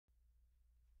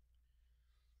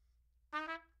Hey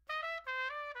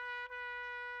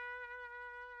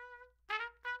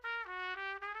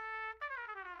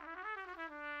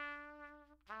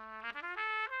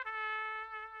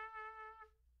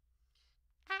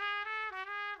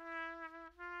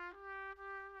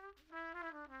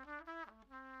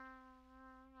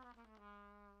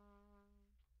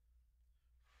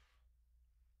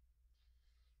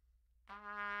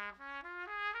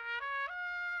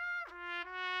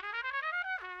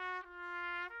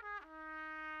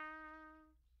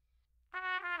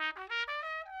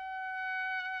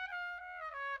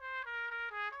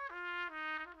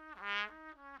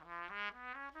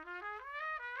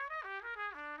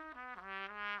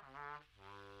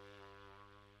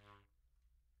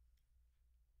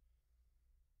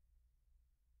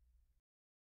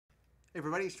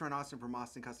everybody, it's Trent Austin from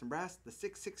Austin Custom Brass. The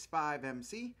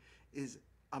 665MC is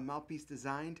a mouthpiece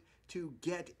designed to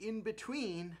get in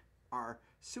between our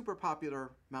super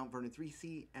popular Mount Vernon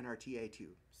 3C and our TA2.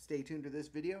 Stay tuned to this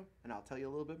video and I'll tell you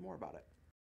a little bit more about it.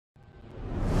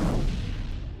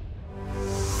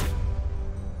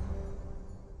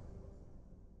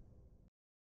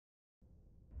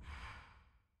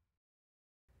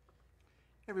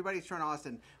 Hey everybody, it's Trent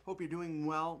Austin. Hope you're doing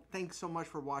well. Thanks so much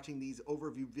for watching these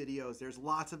overview videos. There's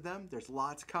lots of them. There's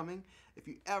lots coming. If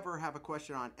you ever have a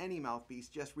question on any mouthpiece,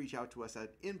 just reach out to us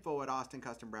at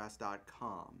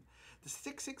info@austinCustomBrass.com. The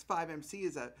 665MC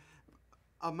is a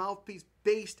mouthpiece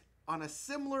based on a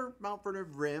similar Mount Vernon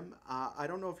rim. I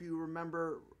don't know if you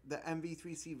remember the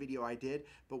MV3C video I did,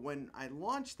 but when I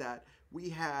launched that, we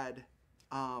had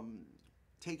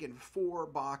taken 4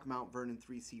 Bach Mount Vernon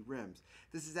 3C rims.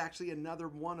 This is actually another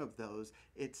one of those.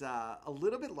 It's a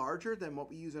little bit larger than what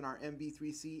we use in our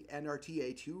MV3C and our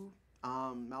TA2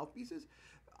 mouthpieces,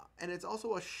 and it's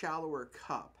also a shallower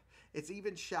cup. It's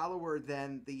even shallower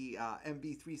than the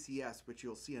MV3CS, which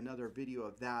you'll see another video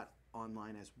of that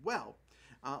online as well.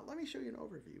 Let me show you an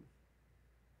overview.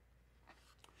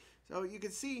 So you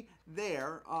can see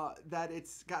there that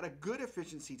it's got a good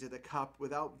efficiency to the cup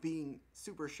without being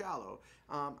super shallow.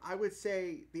 I would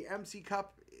say the MC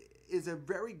cup is a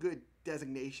very good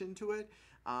designation to it.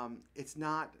 It's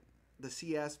not the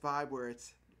CS vibe where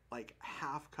it's like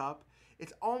half cup.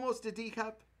 It's almost a D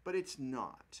cup, but it's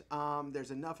not.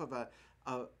 There's enough of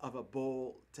a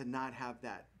bowl to not have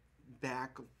that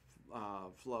back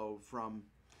flow from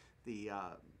the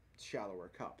shallower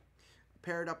cup.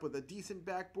 Paired up with a decent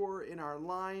backbore in our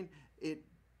line, it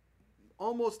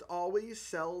almost always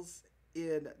sells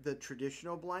in the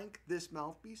traditional blank, this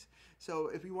mouthpiece. So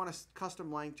if you want a custom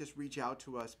blank, just reach out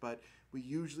to us, but we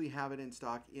usually have it in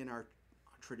stock in our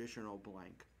traditional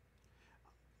blank.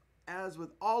 As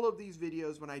with all of these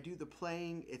videos, when I do the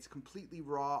playing, it's completely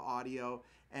raw audio,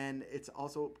 and it's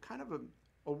also kind of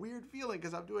a weird feeling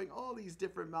because I'm doing all these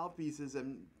different mouthpieces,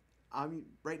 and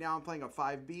right now I'm playing a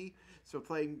 5B, so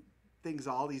playing things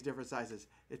all these different sizes.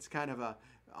 It's kind of a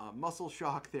muscle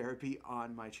shock therapy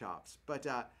on my chops. But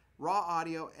raw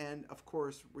audio, and of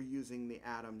course we're using the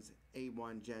Adams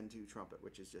A1 GenII trumpet,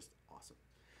 which is just awesome.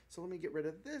 So let me get rid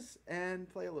of this and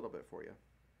play a little bit for you.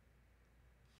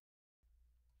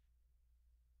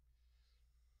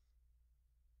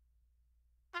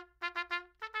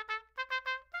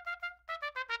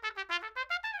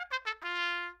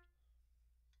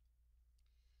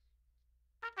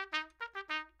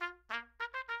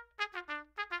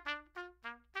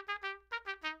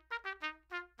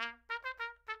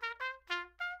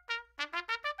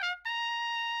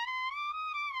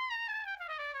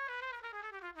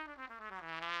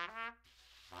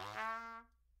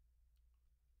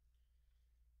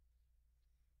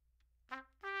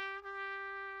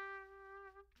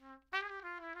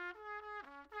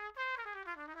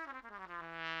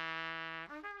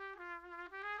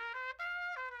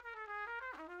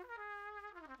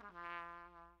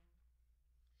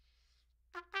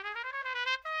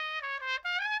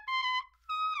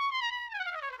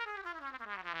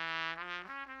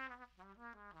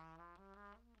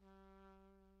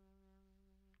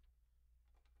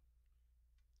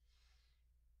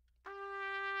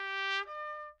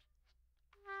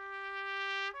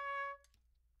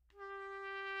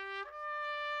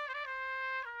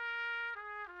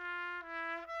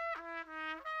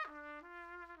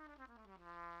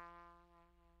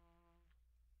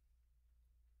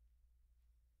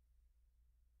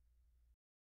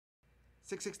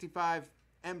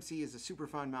 .665MC is a super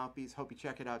fun mouthpiece. Hope you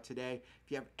check it out today.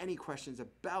 If you have any questions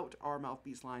about our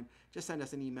mouthpiece line, just send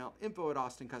us an email,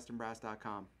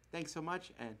 info@austinCustomBrass.com. Thanks so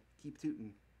much and keep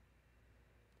tootin'.